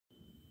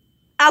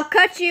I'll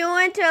cut you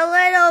into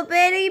little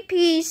bitty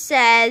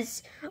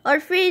pieces, or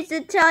freeze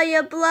you till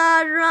your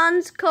blood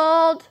runs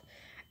cold,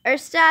 or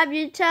stab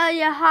you till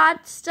your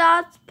heart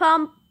starts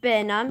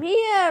pumping. I'm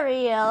here,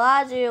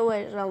 realize you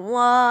isn't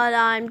what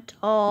I'm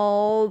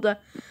told.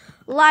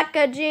 Like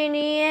a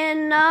genie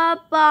in a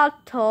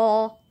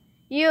bottle,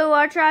 you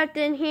are trapped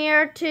in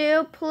here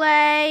to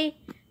play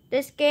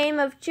this game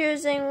of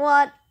choosing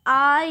what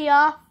I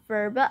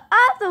offer, but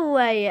either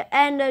way you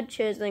end up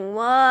choosing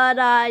what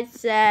I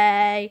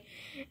say.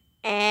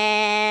 And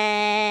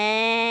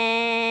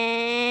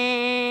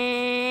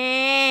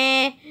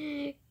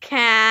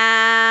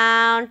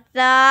count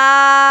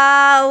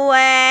the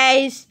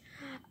ways,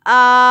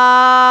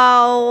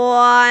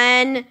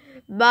 one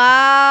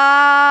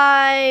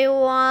by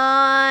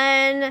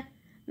one.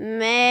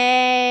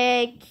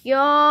 Make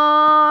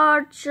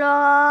your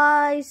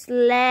choice,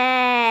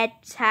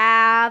 let's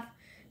have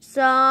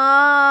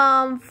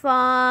some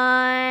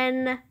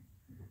fun.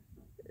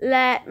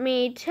 Let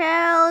me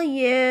tell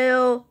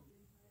you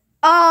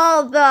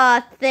all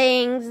the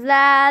things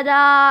that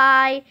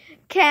I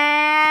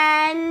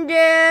can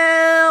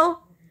do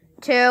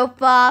to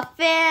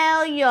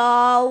fulfill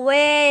your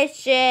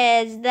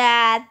wishes,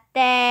 that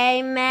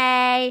they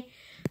may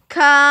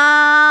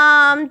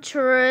come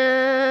true.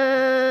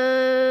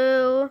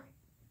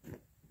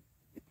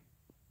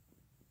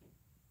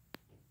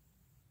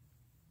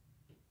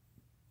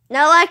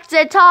 Now like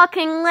the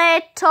talking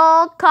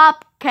little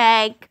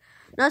cupcake,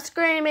 no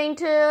screaming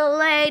too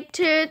late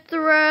to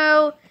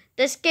through.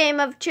 This game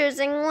of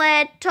choosing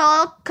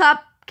little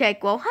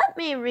cupcake will help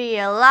me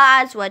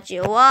realize what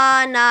you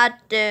wanna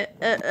do.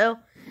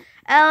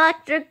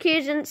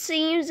 Electrocution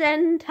seems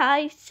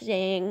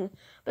enticing,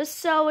 but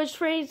so is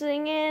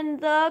freezing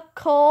in the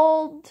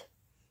cold.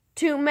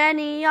 Too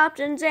many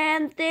options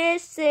and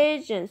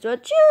decisions, so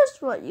choose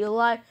what you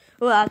like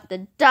without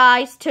the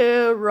dice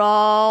to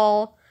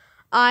roll.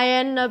 I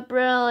am the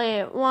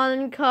brilliant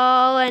one,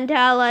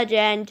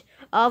 co-intelligent.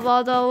 Of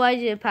all the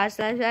ways you pass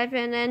life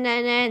in an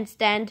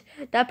instant,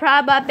 the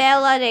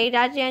probability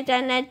that you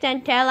an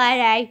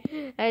instantility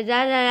is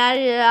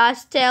an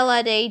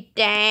hostility.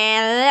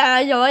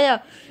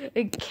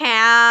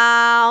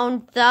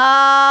 Count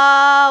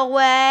the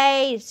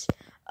ways,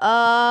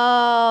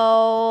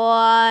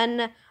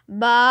 one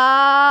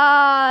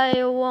by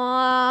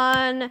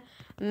one.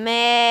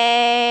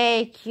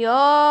 Make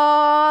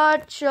your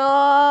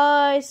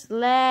choice,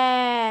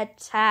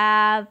 let's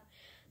have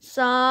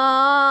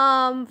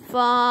some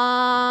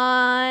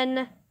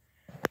fun.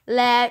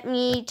 Let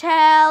me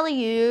tell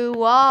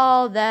you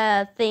all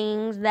the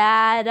things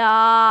that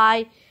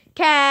I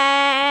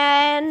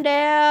can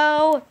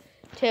do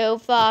to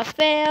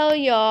fulfill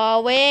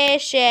your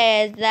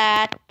wishes,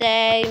 that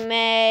they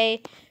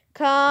may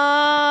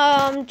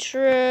come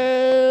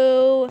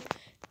true.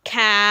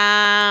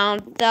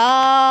 Count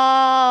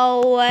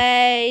the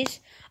ways,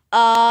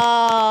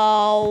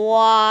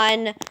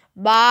 one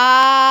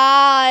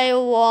by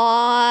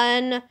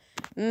one.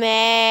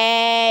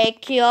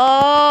 Make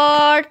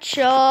your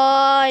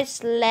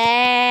choice,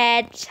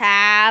 let's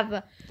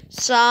have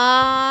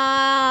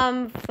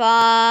some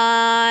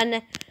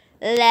fun.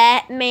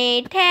 Let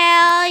me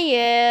tell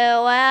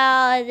you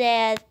all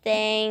the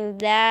things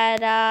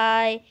that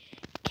I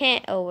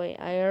can't. Oh wait,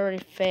 I already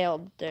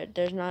failed.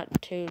 There's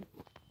not two.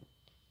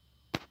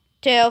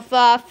 To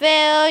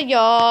fulfill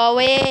your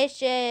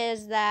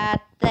wishes,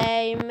 that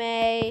they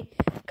may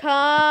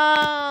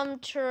come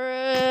true.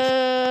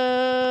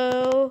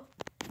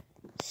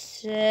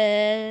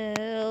 Silly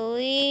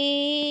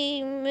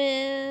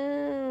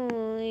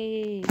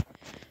Millie,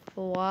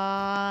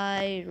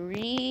 why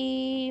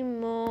remorse?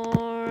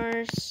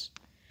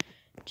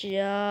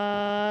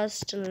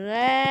 Just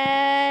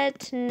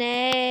let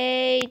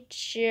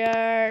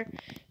nature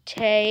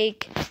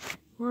take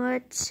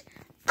what's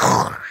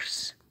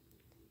course.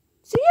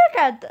 So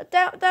yeah,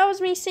 that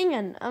was me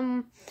singing.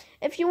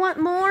 If you want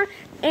more,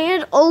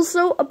 and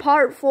also a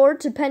part 4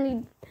 to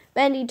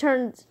Bendy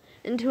turns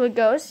into a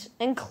ghost,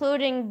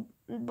 including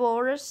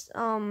Boris,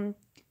 go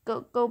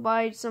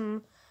buy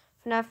some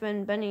FNAF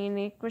and Bendy and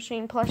the Ink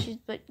Machine plushies.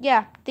 But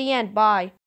yeah, the end. Bye.